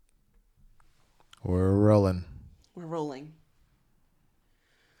We're rolling. We're rolling.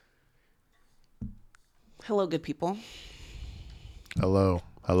 Hello, good people. Hello.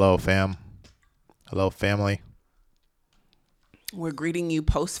 Hello, fam. Hello, family. We're greeting you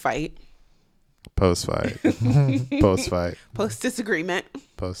post-fight. Post-fight. Post-fight. Post-disagreement.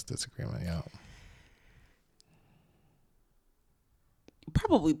 Post-disagreement, yeah.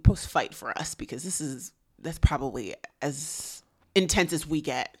 Probably post-fight for us because that's probably as intense as we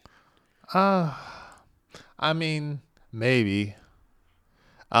get. I mean, maybe.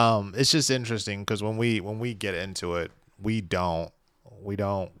 It's just interesting because when we get into it, we don't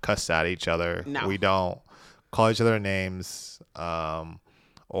cuss at each other. No. We don't call each other names,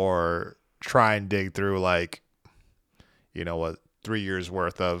 or try and dig through 3 years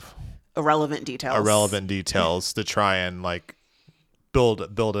worth of Irrelevant details to try and build it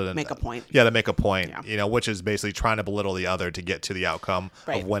and Make a point. Yeah, to make a point. Yeah. Which is basically trying to belittle the other to get to the outcome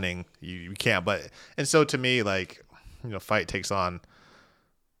Right. of winning. You can't, and so to me, fight takes on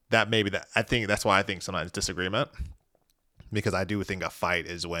that. I think that's why I think sometimes disagreement, because I do think a fight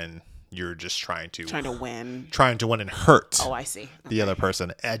is when you're just trying to win and hurt Oh, I see. the other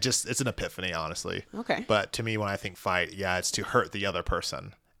person. It's an epiphany, honestly. Okay. But to me, when I think fight, yeah, it's to hurt the other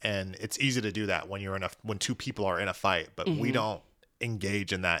person, and it's easy to do that when when two people are in a fight, but we don't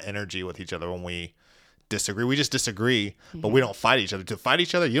engage in that energy with each other when we disagree. We just disagree, but we don't fight each other. To fight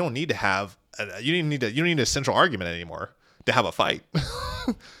each other, you don't need to have you don't need a central argument anymore to have a fight.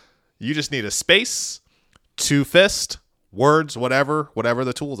 You just need a space, two fist, words, whatever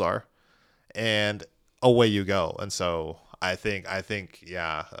the tools are, and away you go. And so I think,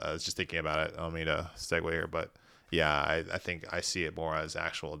 yeah, I was just thinking about it. I don't mean to segue here, but yeah, I think I see it more as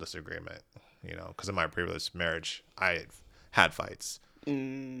actual disagreement, because in my previous marriage, I had fights,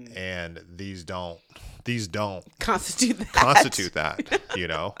 and these don't Constitute that.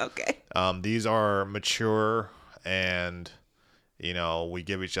 Okay. These are mature, and we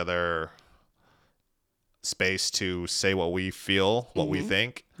give each other space to say what we feel, what we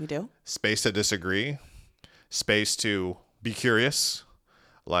think. We do. Space to disagree. Space to be curious,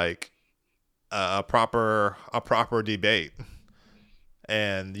 like a proper debate.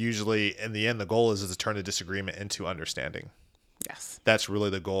 And usually, in the end, the goal is to turn the disagreement into understanding. Yes. That's really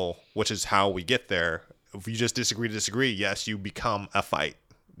the goal, which is how we get there. If you just disagree, yes, you become a fight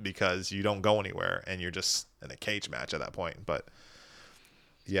because you don't go anywhere and you're just in a cage match at that point. But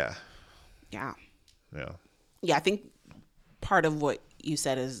yeah. Yeah. Yeah. Yeah, I think part of what you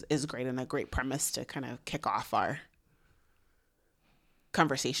said is great and a great premise to kind of kick off our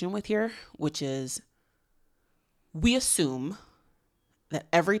conversation with here, which is we assume that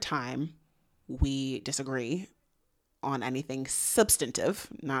every time we disagree on anything substantive,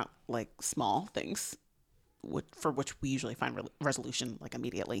 not like small things, for which we usually find resolution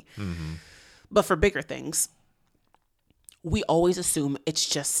immediately, but for bigger things, we always assume it's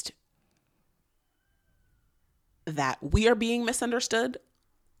just that we are being misunderstood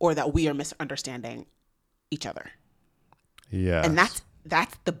or that we are misunderstanding each other. Yeah. And that's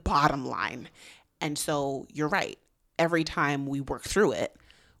the bottom line. And so you're right. Every time we work through it,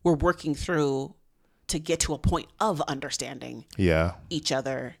 we're working through to get to a point of understanding each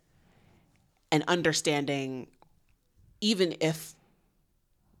other and understanding, even if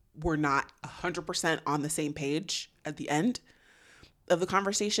we're not 100% on the same page at the end of the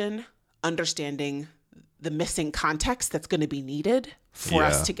conversation, understanding the missing context that's going to be needed for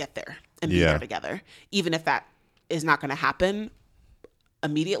us to get there and be there together, even if that is not going to happen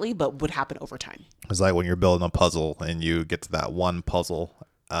immediately, but would happen over time. It's like when you're building a puzzle and you get to that one puzzle,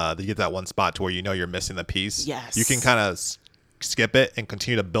 you get that one spot to where you're missing the piece. Yes. You can kind of skip it and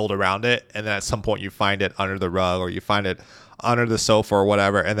continue to build around it, and then at some point you find it under the rug or you find it under the sofa or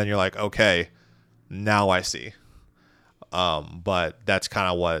whatever, and then you're like, okay, now I see. But that's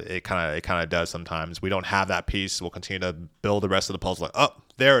kind of what it kind of does sometimes. We don't have that piece. We'll continue to build the rest of the puzzle. Like, oh,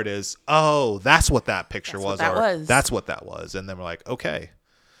 there it is. Oh, that's what that picture was. That's what that was. And then we're like, okay.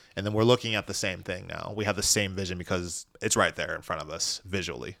 And then we're looking at the same thing now. We have the same vision because it's right there in front of us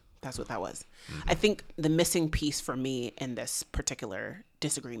visually. That's what that was. I think the missing piece for me in this particular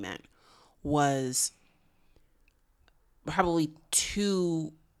disagreement was probably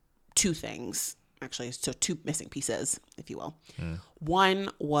two things. Actually, so two missing pieces, if you will. One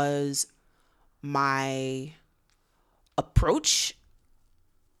was my approach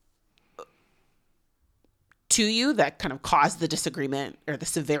to you that kind of caused the disagreement or the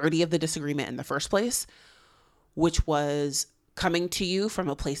severity of the disagreement in the first place, which was coming to you from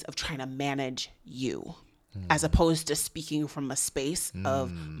a place of trying to manage you as opposed to speaking from a space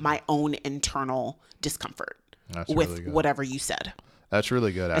of my own internal discomfort with whatever you said. That's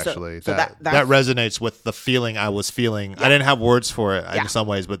really good, actually. So that resonates with the feeling I was feeling. Yeah. I didn't have words for it in some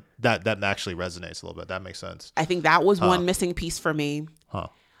ways, but that actually resonates a little bit. That makes sense. I think that was one missing piece for me.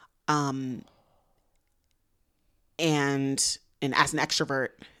 And as an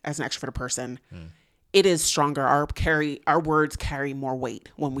extroverted person, it is stronger. Our words carry more weight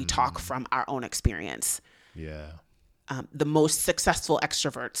when we talk from our own experience. Yeah. The most successful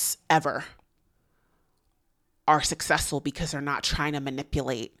extroverts ever are successful because they're not trying to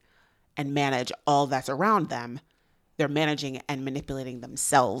manipulate and manage all that's around them. They're managing and manipulating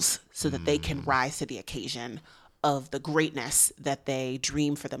themselves so that they can rise to the occasion of the greatness that they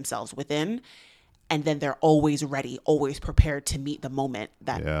dream for themselves within. And then they're always ready, always prepared to meet the moment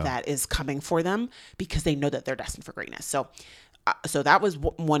that is coming for them because they know that they're destined for greatness. So that was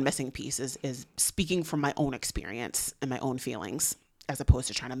one missing piece is speaking from my own experience and my own feelings as opposed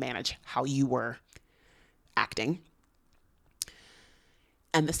to trying to manage how you were acting.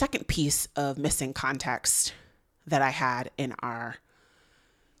 And the second piece of missing context that I had in our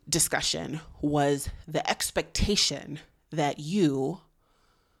discussion was the expectation that you,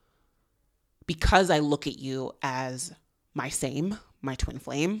 because I look at you as my same, my twin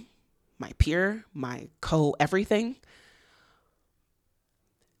flame, my peer, my co-everything,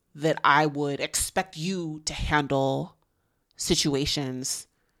 that I would expect you to handle situations.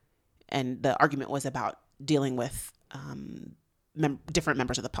 And the argument was about dealing with different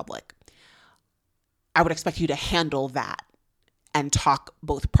members of the public. I would expect you to handle that and talk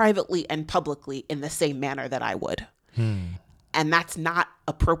both privately and publicly in the same manner that I would. And that's not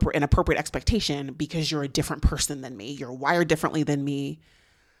an appropriate expectation because you're a different person than me. You're wired differently than me.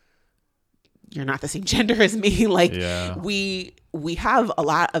 You're not the same gender as me. We have a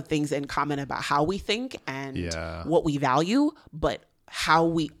lot of things in common about how we think and what we value, but how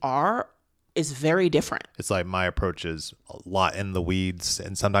we are is very different. It's like my approach is a lot in the weeds,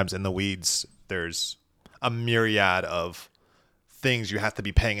 and sometimes in the weeds there's a myriad of things you have to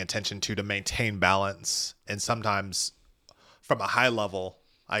be paying attention to maintain balance. And sometimes from a high level,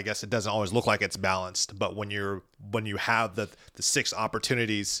 I guess it doesn't always look like it's balanced, but when you have the 6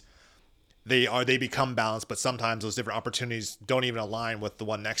 opportunities, they become balanced, but sometimes those different opportunities don't even align with the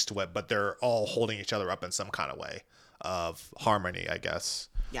one next to it, but they're all holding each other up in some kind of way of harmony, I guess.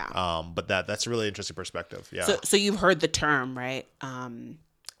 Yeah. But that's a really interesting perspective. Yeah. So you've heard the term, right?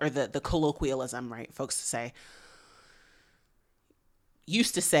 Or the colloquialism, right? Folks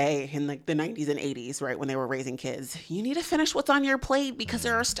used to say in like the 90s and 80s, right, when they were raising kids, you need to finish what's on your plate because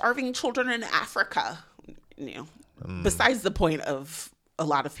there are starving children in Africa. Besides the point of a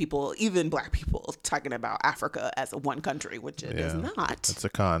lot of people, even Black people, talking about Africa as a one country, which it is not. It's a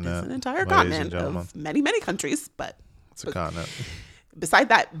continent. It's an entire continent of many, many countries, but it's a continent. Beside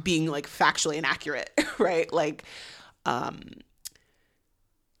that being like factually inaccurate, right? Like,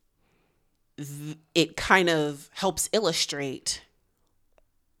 it kind of helps illustrate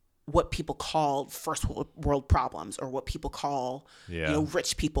what people call first world problems or what people call,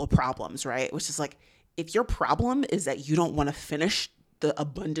 rich people problems, right? Which is like, if your problem is that you don't want to finish the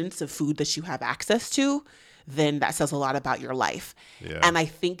abundance of food that you have access to, then that says a lot about your life. Yeah. And I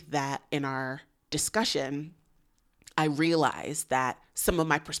think that in our discussion, I realized that some of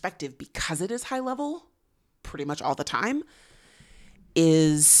my perspective, because it is high level pretty much all the time,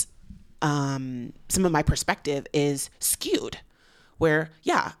 is some of my perspective is skewed. Where,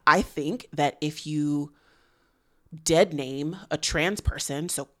 I think that if you dead name a trans person,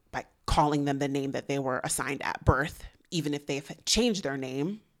 so by calling them the name that they were assigned at birth, even if they've changed their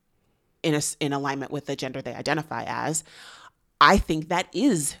name in alignment with the gender they identify as, I think that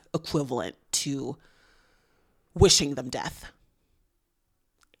is equivalent to wishing them death.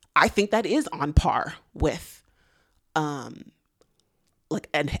 I think that is on par with like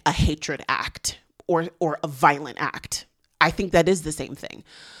a hatred act or a violent act. I think that is the same thing.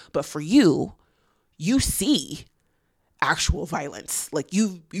 But for you see actual violence. Like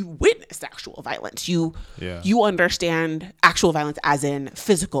you witnessed actual violence. You understand actual violence as in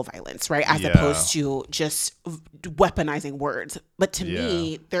physical violence, right? As opposed to just weaponizing words. But to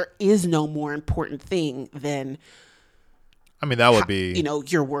me, there is no more important thing than, I mean, that would be,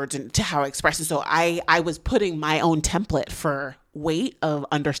 your words and to how I express it. So I was putting my own template for weight of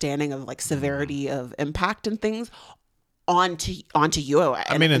understanding of like severity of impact and things onto you.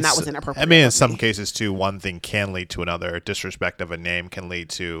 And that was inappropriate. I mean, in some cases too, one thing can lead to another. Disrespect of a name can lead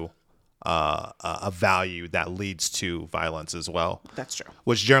to a value that leads to violence as well. That's true.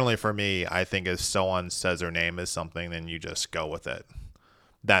 Which generally for me, I think if someone says their name is something, then you just go with it.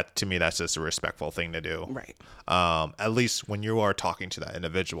 That to me, that's just a respectful thing to do. Right. At least when you are talking to that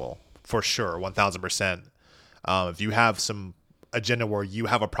individual, for sure, 1000%. If you have some agenda where you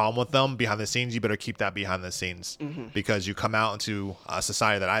have a problem with them behind the scenes, you better keep that behind the scenes, because you come out into a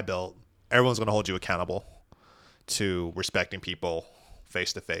society that I built, everyone's going to hold you accountable to respecting people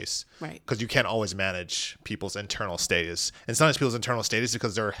face to face. Right. Because you can't always manage people's internal status. And sometimes people's internal status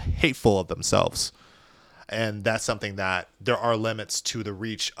because they're hateful of themselves. And that's something that there are limits to the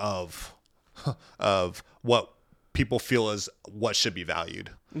reach of what people feel is what should be valued.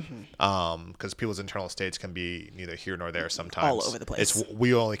 Because people's internal states can be neither here nor there sometimes. All over the place.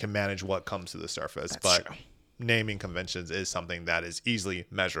 We only can manage what comes to the surface. That's but true. Naming conventions is something that is easily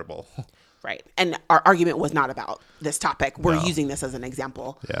measurable. Right. And our argument was not about this topic. We're using this as an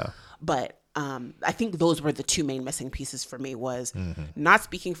example. Yeah. But I think those were the two main missing pieces for me was not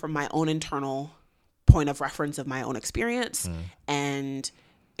speaking from my own internal point of reference of my own experience and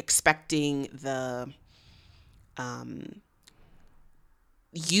expecting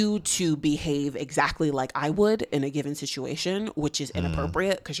you to behave exactly like I would in a given situation, which is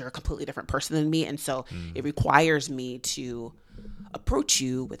inappropriate because you're a completely different person than me. And so it requires me to approach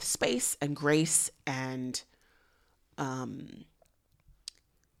you with space and grace and,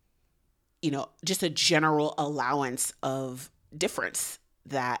 just a general allowance of difference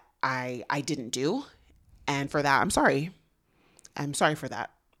that I didn't do. And for that, I'm sorry. I'm sorry for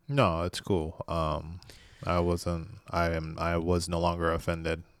that. No, it's cool. I was no longer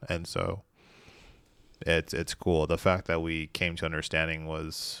offended. And so it's cool. The fact that we came to understanding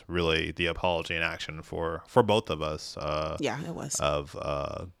was really the apology in action for both of us. Yeah, it was. Of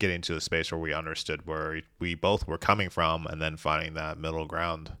getting to a space where we understood where we both were coming from and then finding that middle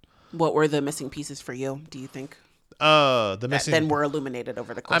ground. What were the missing pieces for you, do you think? Then were illuminated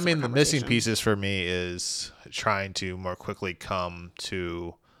over the course of the the missing pieces for me is trying to more quickly come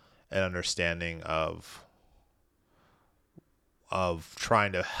to an understanding of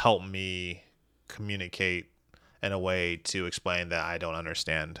trying to help me communicate in a way to explain that I don't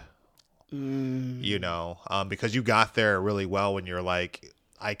understand, because you got there really well when you're like,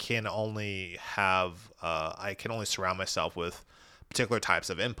 I can only surround myself with particular types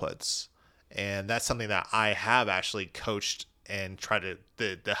of inputs. And that's something that I have actually coached and tried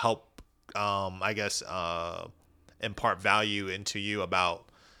to help, impart value into you about,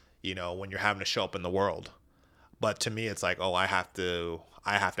 when you're having to show up in the world. But to me, it's like, oh, I have to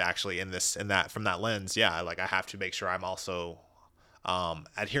actually from that lens. Yeah. Like I have to make sure I'm also,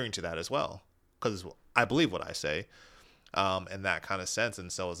 adhering to that as well. Cause I believe what I say, in that kind of sense.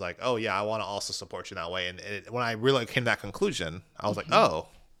 And so it's like, oh yeah, I want to also support you in that way. And when I really came to that conclusion, I was like, oh,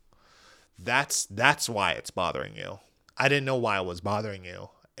 that's why it's bothering you. I didn't know why it was bothering you.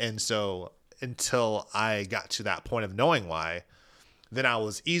 And so until I got to that point of knowing why, then I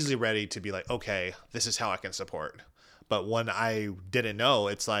was easily ready to be like, okay, this is how I can support. But when I didn't know,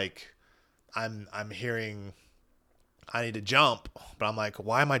 it's like I'm hearing I need to jump, but I'm like,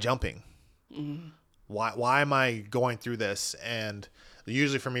 why am I jumping? Why am I going through this? And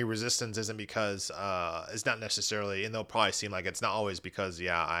usually for me, resistance isn't because it's not necessarily, and they'll probably seem like it's not always because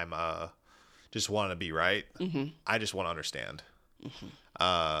I'm just want to be right. I just want to understand.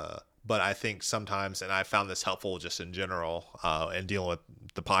 But I think sometimes, and I found this helpful just in general, in dealing with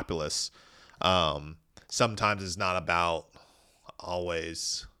the populace, sometimes it's not about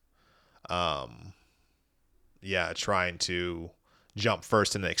always, trying to jump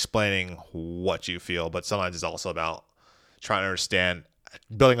first and explaining what you feel, but sometimes it's also about trying to understand,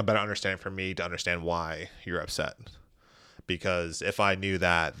 building a better understanding for me to understand why you're upset. Because if I knew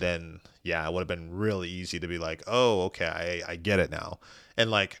that, then it would have been really easy to be like, oh, okay, I get it now. And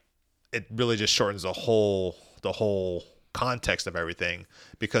like, it really just shortens the whole context of everything,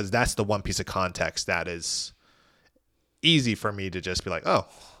 because that's the one piece of context that is easy for me to just be like, oh,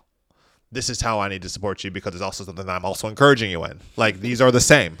 this is how I need to support you, because it's also something that I'm also encouraging you in. Like, these are the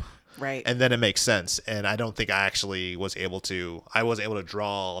same. Right. And then it makes sense. And I don't think I actually was able to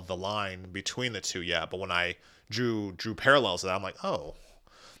draw the line between the two yet. But when I drew parallels to that, I'm like, oh,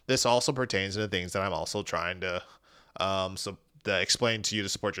 this also pertains to the things that I'm also trying to explain to you to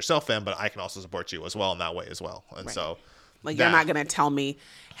support yourself in, but I can also support you as well in that way as well. And so, like, you're not going to tell me,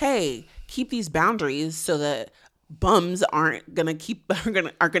 hey, keep these boundaries so that bums aren't going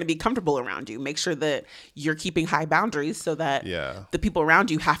to be comfortable around you. Make sure that you're keeping high boundaries so that the people around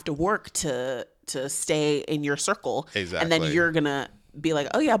you have to work to stay in your circle. Exactly. And then you're going to be like,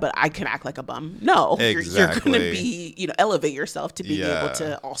 oh yeah, but I can act like a bum. No, exactly. You're going to be, elevate yourself to be able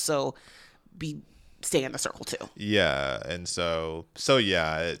to also stay in the circle too. Yeah. And so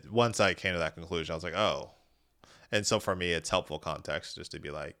once I came to that conclusion, I was like, oh. And so for me, it's helpful context just to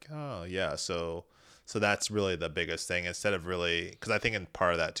be like, oh yeah. So that's really the biggest thing, instead of really, because I think in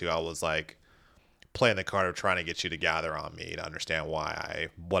part of that too, I was like playing the card of trying to get you to gather on me to understand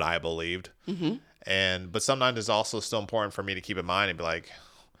what I believed. But sometimes it's also still important for me to keep in mind and be like,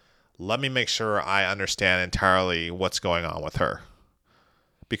 let me make sure I understand entirely what's going on with her,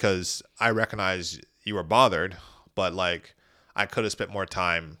 because I recognize you were bothered, but like I could have spent more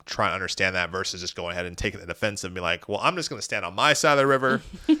time trying to understand that versus just going ahead and taking the defensive and be like, well, I'm just going to stand on my side of the river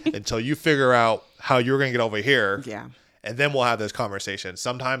until you figure out how you're going to get over here. Yeah. And then we'll have this conversation.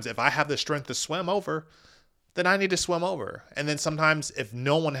 Sometimes if I have the strength to swim over, then I need to swim over. And then sometimes if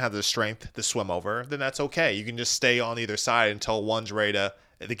no one has the strength to swim over, then that's okay. You can just stay on either side until one's ready to,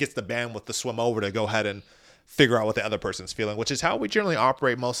 it gets the bandwidth to swim over to go ahead and figure out what the other person's feeling, which is how we generally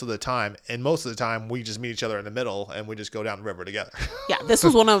operate most of the time. And most of the time we just meet each other in the middle and we just go down the river together. Yeah, this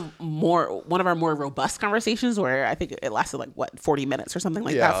was one of our more robust conversations where I think it lasted 40 minutes or something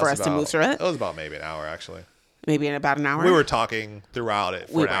like that for us to move through it. It was about maybe an hour, actually. Maybe in about an hour. We were talking throughout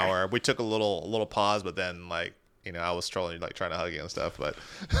it for an hour. We took a little pause, but then I was trolling, trying to hug you and stuff, but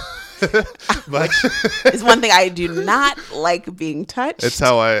it's one thing I do not like being touched. It's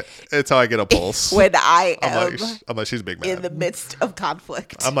how I get a pulse when I'm like, she's big mad in the midst of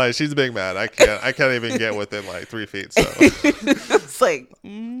conflict. I'm like, she's big mad. I can't even get within 3 feet. So it's like,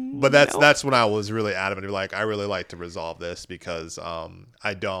 but that's when I was really adamant. Like, I really like to resolve this because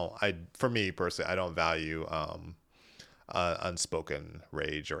for me personally, I don't value unspoken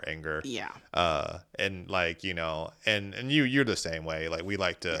rage or anger. Yeah. And and you're the same way. Like, we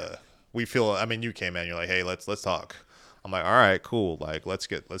like to, we feel, I mean, you came in, you're like, hey, let's talk. I'm like, all right, cool. Like, let's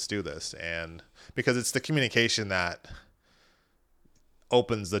do this. And because it's the communication that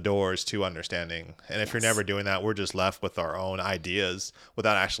opens the doors to understanding. And if you're never doing that, we're just left with our own ideas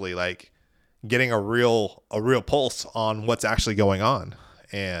without actually getting a real pulse on what's actually going on.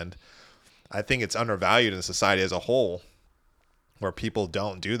 And I think it's undervalued in society as a whole, where people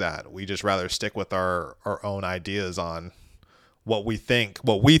don't do that. We just rather stick with our own ideas on what we think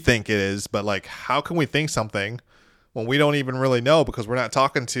it is. But how can we think something when we don't even really know, because we're not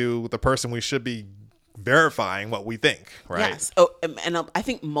talking to the person we should be verifying what we think, right? Yes. Oh, and I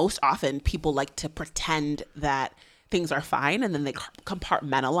think most often people like to pretend that things are fine, and then they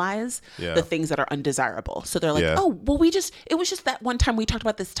compartmentalize the things that are undesirable. So they're like, oh, well, it was just that one time we talked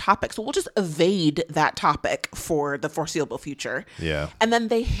about this topic, so we'll just evade that topic for the foreseeable future. Yeah. And then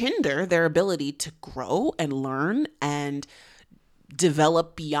they hinder their ability to grow and learn and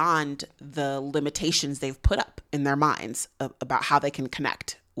develop beyond the limitations they've put up in their minds about how they can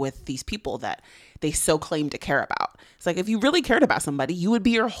connect with these people that they so claim to care about. It's like, if you really cared about somebody, you would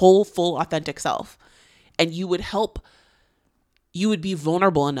be your whole, full, authentic self. And you would be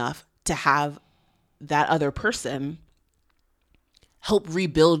vulnerable enough to have that other person help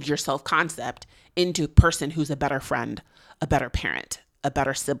rebuild your self-concept into a person who's a better friend, a better parent, a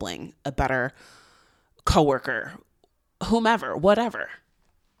better sibling, a better coworker, whomever, whatever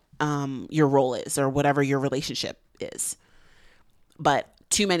your role is or whatever your relationship is. But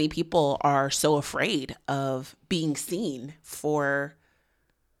too many people are so afraid of being seen for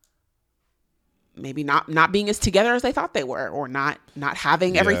maybe not being as together as they thought they were, or not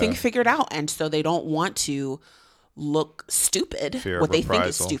having everything figured out. And so they don't want to look stupid, what they think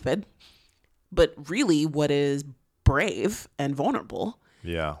is stupid, but really what is brave and vulnerable.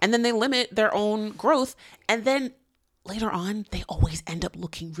 Yeah. And then they limit their own growth. And then later on, they always end up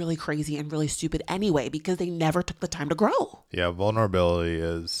looking really crazy and really stupid anyway, because they never took the time to grow. Yeah. Vulnerability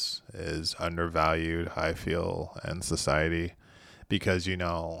is undervalued, I feel, in society, because,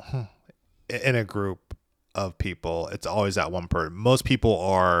 in a group of people, it's always that one person. Most people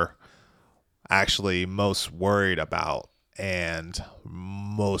are actually most worried about and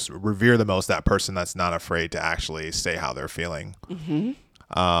most revere the most that person that's not afraid to actually say how they're feeling. Mm-hmm.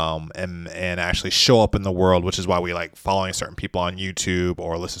 And actually show up in the world, which is why we like following certain people on YouTube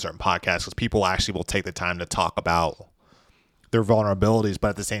or listen to certain podcasts, because people actually will take the time to talk about their vulnerabilities,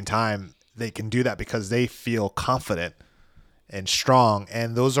 but at the same time, they can do that because they feel confident and strong,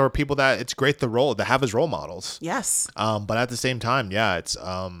 and those are people that it's great to have as role models. Yes. But at the same time, it's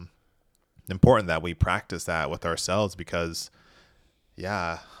important that we practice that with ourselves, because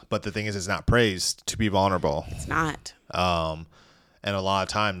but the thing is, it's not praised to be vulnerable. It's not. And a lot of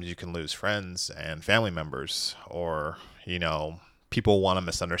times you can lose friends and family members, or people want to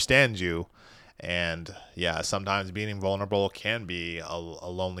misunderstand you. And sometimes being vulnerable can be a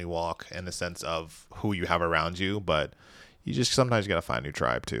lonely walk in the sense of who you have around you, but you just sometimes got to find a new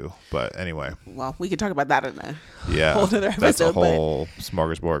tribe too. But anyway. Well, we could talk about that in a whole other episode. That's a whole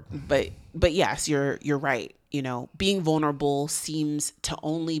smorgasbord. But yes, you're right. Being vulnerable seems to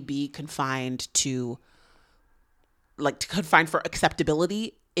only be confined for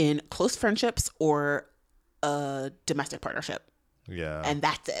acceptability in close friendships or a domestic partnership. Yeah. And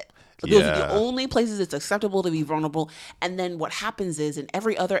that's it. Those are the only places it's acceptable to be vulnerable. And then what happens is in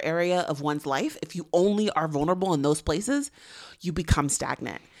every other area of one's life, if you only are vulnerable in those places, you become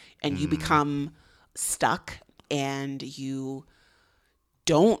stagnant and you become stuck, and you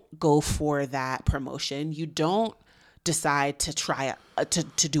don't go for that promotion. You don't decide to try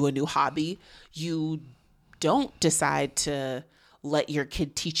to do a new hobby. You don't decide to let your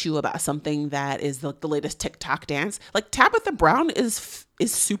kid teach you about something that is the latest TikTok dance. Like Tabitha Brown is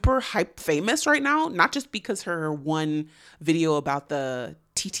super hype famous right now, not just because her one video about the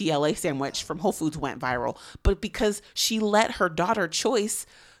TTLA sandwich from Whole Foods went viral, but because she let her daughter Choice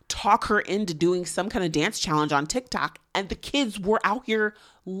talk her into doing some kind of dance challenge on TikTok, and the kids were out here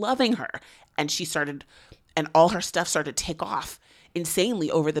loving her. And all her stuff started to take off insanely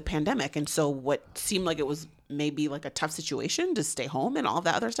over the pandemic. And so what seemed like it was maybe like a tough situation to stay home and all of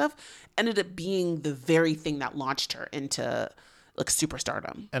that other stuff ended up being the very thing that launched her into like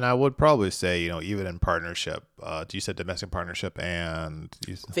superstardom. And I would probably say, even in partnership, you said domestic partnership and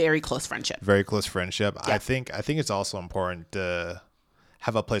very close friendship. Yeah. I think it's also important to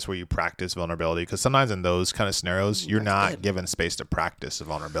have a place where you practice vulnerability, because sometimes in those kind of scenarios, you're not given space to practice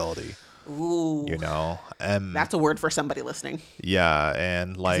vulnerability. Ooh, and that's a word for somebody listening. Yeah,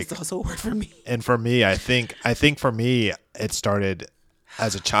 and like it's also a word for me. And for me, I think for me, it started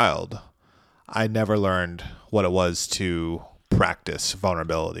as a child. I never learned what it was to practice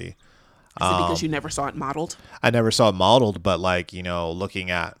vulnerability. Is it because you never saw it modeled? I never saw it modeled, but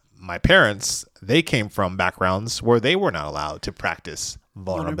looking at my parents, they came from backgrounds where they were not allowed to practice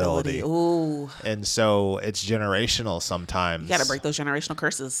vulnerability. Ooh. And so it's generational sometimes. You got to break those generational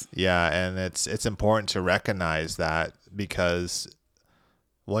curses. Yeah, and it's important to recognize that, because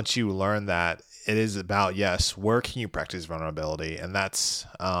once you learn that, it is about, yes, where can you practice vulnerability? And that's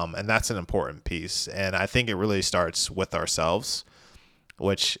an important piece. And I think it really starts with ourselves,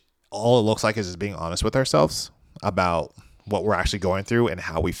 which all it looks like is being honest with ourselves about what we're actually going through and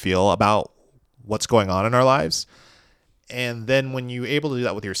how we feel about what's going on in our lives. And then when you're able to do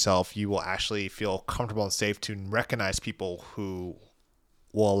that with yourself, you will actually feel comfortable and safe to recognize people who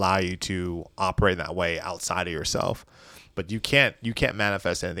will allow you to operate in that way outside of yourself. But you can't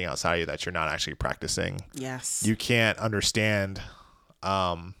manifest anything outside of you that you're not actually practicing. Yes. You can't understand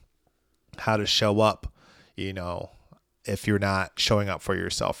how to show up, if you're not showing up for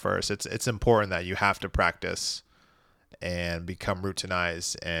yourself first. It's important that you have to practice and become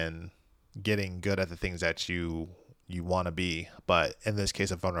routinized and getting good at the things that you want to be. But in this case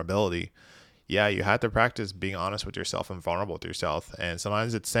of vulnerability, yeah, you have to practice being honest with yourself and vulnerable with yourself. And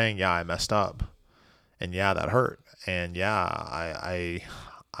sometimes it's saying, yeah, I messed up, and yeah, that hurt, and yeah,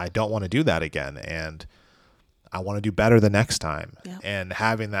 I don't want to do that again, and I want to do better the next time. Yeah. And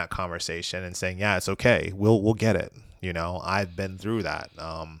having that conversation and saying, yeah, it's okay, we'll get it. I've been through that.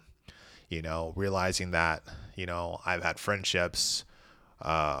 Realizing that I've had friendships,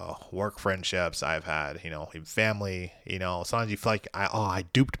 work friendships, I've had, family, sometimes you feel like I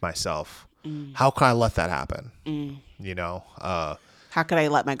duped myself. How could I let that happen? How could I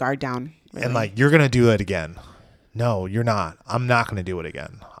let my guard down? Really? And you're going to do it again. No, you're not. I'm not going to do it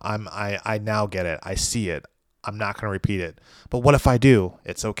again. I now get it. I see it. I'm not going to repeat it. But what if I do?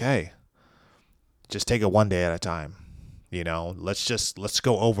 It's okay. Just take it one day at a time. Let's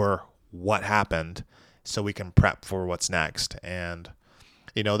go over what happened so we can prep for what's next. And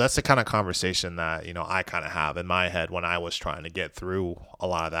that's the kind of conversation that, I kind of have in my head when I was trying to get through a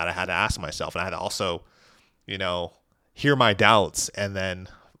lot of that. I had to ask myself, and I had to also, hear my doubts and then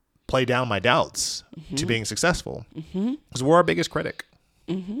play down my doubts to being successful. Because we're our biggest critic.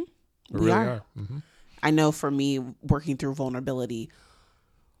 We really are. I know for me, working through vulnerability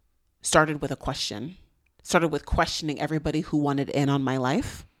started with a question. Started with questioning everybody who wanted in on my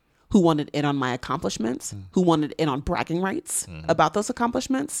life, who wanted in on my accomplishments, who wanted in on bragging rights about those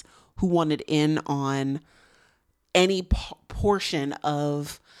accomplishments, who wanted in on any portion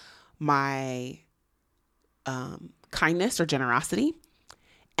of my kindness or generosity,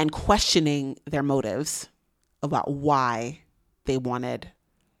 and questioning their motives about why they wanted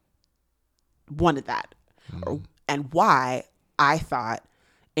that, and why I thought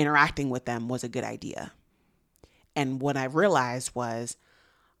interacting with them was a good idea. And what I realized was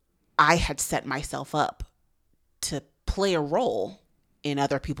I had set myself up to play a role in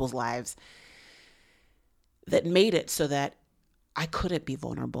other people's lives that made it so that I couldn't be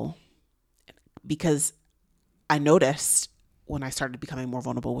vulnerable, because I noticed when I started becoming more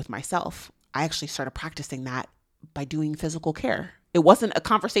vulnerable with myself, I actually started practicing that by doing physical care It wasn't a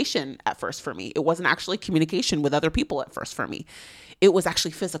conversation at first for me. It wasn't actually communication with other people at first for me. It was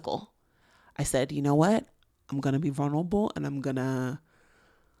actually physical. I said, you know what? I'm going to be vulnerable, and I'm going to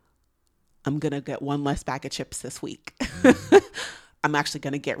get one less bag of chips this week. I'm actually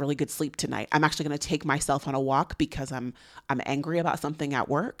going to get really good sleep tonight. I'm actually going to take myself on a walk because I'm angry about something at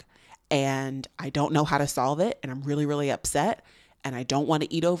work and I don't know how to solve it. And I'm really, really upset and I don't want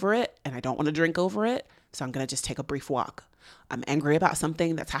to eat over it and I don't want to drink over it. So I'm going to just take a brief walk. I'm angry about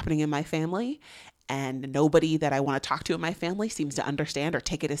something that's happening in my family and nobody that I want to talk to in my family seems to understand or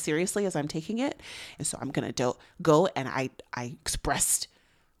take it as seriously as I'm taking it. And so I'm going to go and I expressed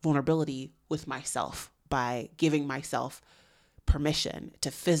vulnerability with myself by giving myself permission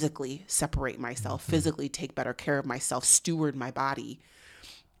to physically separate myself, physically take better care of myself, steward my body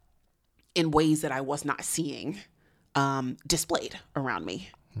in ways that I was not seeing displayed around me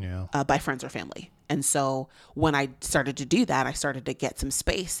by friends or family. And so when I started to do that, I started to get some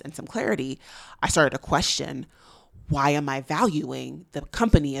space and some clarity. I started to question, why am I valuing the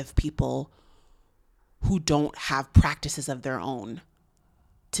company of people who don't have practices of their own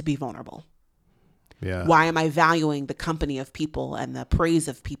to be vulnerable? Yeah. Why am I valuing the company of people and the praise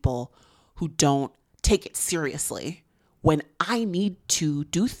of people who don't take it seriously when I need to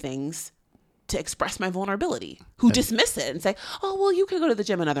do things to express my vulnerability, who dismiss it and say, oh, well, you can go to the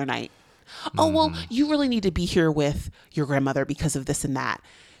gym another night. Oh, well, you really need to be here with your grandmother because of this and that.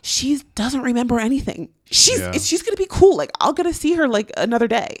 She doesn't remember anything. She's going to be cool. Like, I'll get to see her like another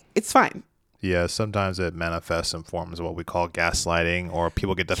day. It's fine. Yeah, sometimes it manifests in forms of what we call gaslighting, or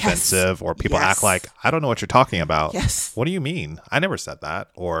people get defensive, or people act like, I don't know what you're talking about. Yes. What do you mean? I never said that.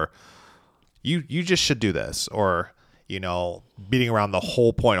 Or you just should do this. Or, beating around the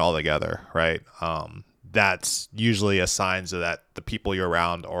whole point altogether, right? That's usually a sign that the people you're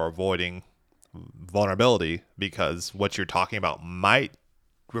around are avoiding vulnerability because what you're talking about might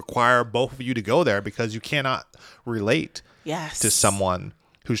require both of you to go there because you cannot relate to someone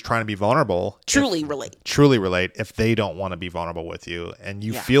who's trying to be vulnerable. Truly relate if they don't want to be vulnerable with you. And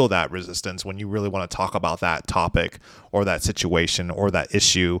you feel that resistance when you really want to talk about that topic or that situation or that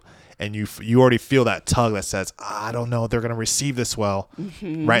issue. And you already feel that tug that says, I don't know if they're going to receive this well.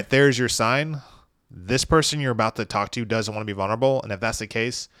 Mm-hmm. Right there's your sign. This person you're about to talk to doesn't want to be vulnerable. And if that's the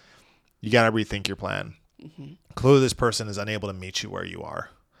case, you got to rethink your plan. Mm-hmm. Clearly this person is unable to meet you where you are.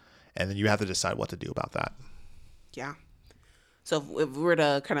 And then you have to decide what to do about that. Yeah. So if we were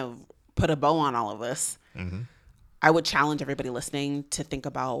to kind of put a bow on all of this, I would challenge everybody listening to think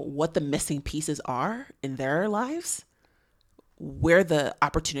about what the missing pieces are in their lives, where the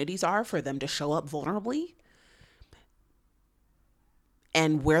opportunities are for them to show up vulnerably,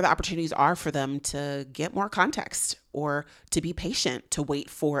 and where the opportunities are for them to get more context or to be patient, to wait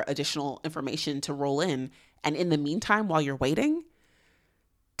for additional information to roll in. And in the meantime, while you're waiting,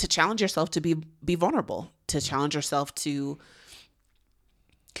 to challenge yourself to be vulnerable, to challenge yourself to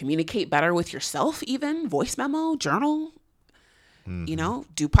communicate better with yourself, even voice memo, journal,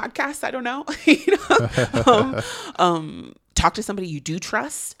 do podcasts. I don't know, talk to somebody you do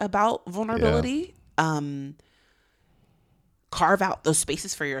trust about vulnerability. Carve out those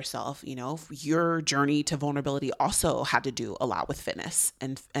spaces for yourself. Your journey to vulnerability also had to do a lot with fitness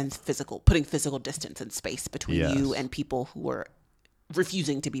and putting physical distance and space between you and people who are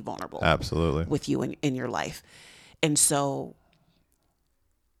refusing to be vulnerable. Absolutely. With you in your life. And so,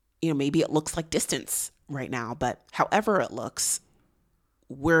 maybe it looks like distance right now, but however it looks,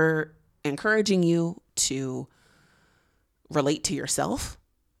 we're encouraging you to relate to yourself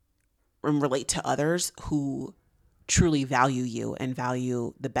and relate to others who truly value you and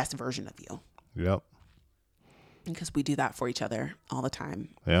value the best version of you. Yep. Because we do that for each other all the time.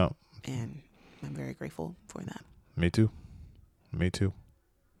 Yeah. And I'm very grateful for that. Me too.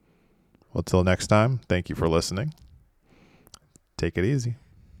 Well, till next time, thank you for listening. Take it easy.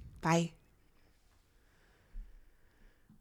 Bye.